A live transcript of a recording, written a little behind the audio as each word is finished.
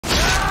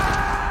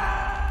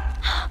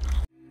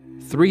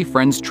Three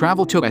friends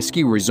travel to a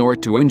ski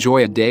resort to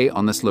enjoy a day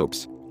on the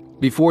slopes.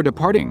 Before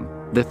departing,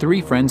 the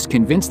three friends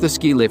convince the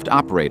ski lift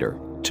operator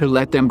to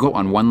let them go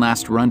on one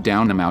last run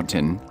down a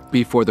mountain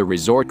before the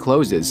resort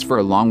closes for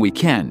a long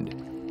weekend.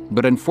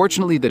 But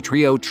unfortunately, the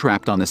trio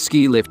trapped on the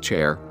ski lift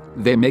chair,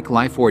 they make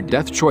life or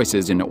death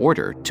choices in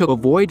order to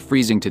avoid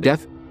freezing to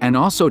death and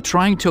also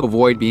trying to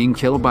avoid being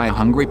killed by a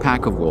hungry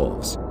pack of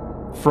wolves.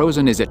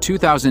 Frozen is a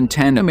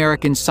 2010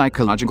 American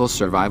psychological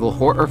survival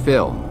horror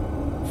film.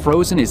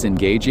 Frozen is an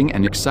engaging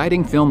and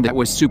exciting film that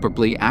was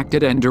superbly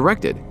acted and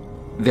directed.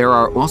 There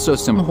are also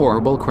some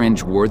horrible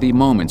cringe-worthy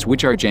moments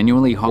which are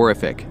genuinely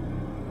horrific.